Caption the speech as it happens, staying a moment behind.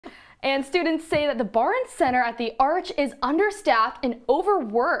And students say that the Barnes Center at the Arch is understaffed and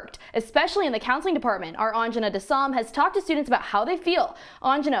overworked, especially in the counseling department. Our Anjana Dasam has talked to students about how they feel.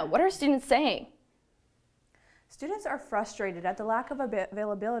 Anjana, what are students saying? Students are frustrated at the lack of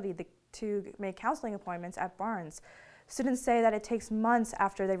availability to make counseling appointments at Barnes. Students say that it takes months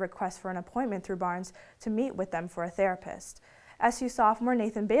after they request for an appointment through Barnes to meet with them for a therapist. SU sophomore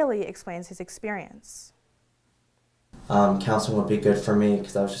Nathan Bailey explains his experience. Counseling would be good for me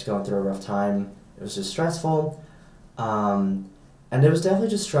because I was just going through a rough time. It was just stressful, and it was definitely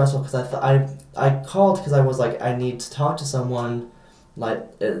just stressful because I called because I was like, I need to talk to someone. Like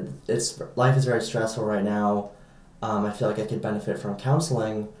life is very stressful right now. I feel like I could benefit from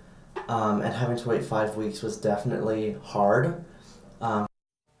counseling, and having to wait 5 weeks was definitely hard.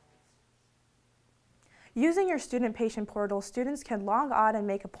 Using your student patient portal, students can log on and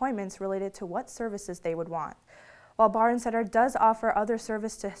make appointments related to what services they would want. While Barnes Center does offer other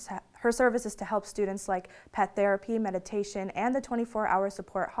services to help students like pet therapy, meditation, and the 24-hour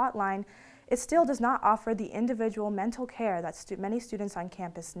support hotline, it still does not offer the individual mental care that many students on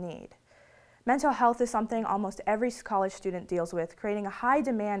campus need. Mental health is something almost every college student deals with, creating a high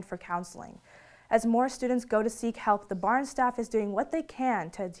demand for counseling. As more students go to seek help, the Barnes staff is doing what they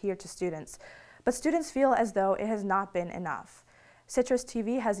can to adhere to students, but students feel as though it has not been enough.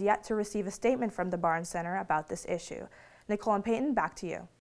 CitrusTV has yet to receive a statement from the Barnes Center about this issue. Nicole and Peyton, back to you.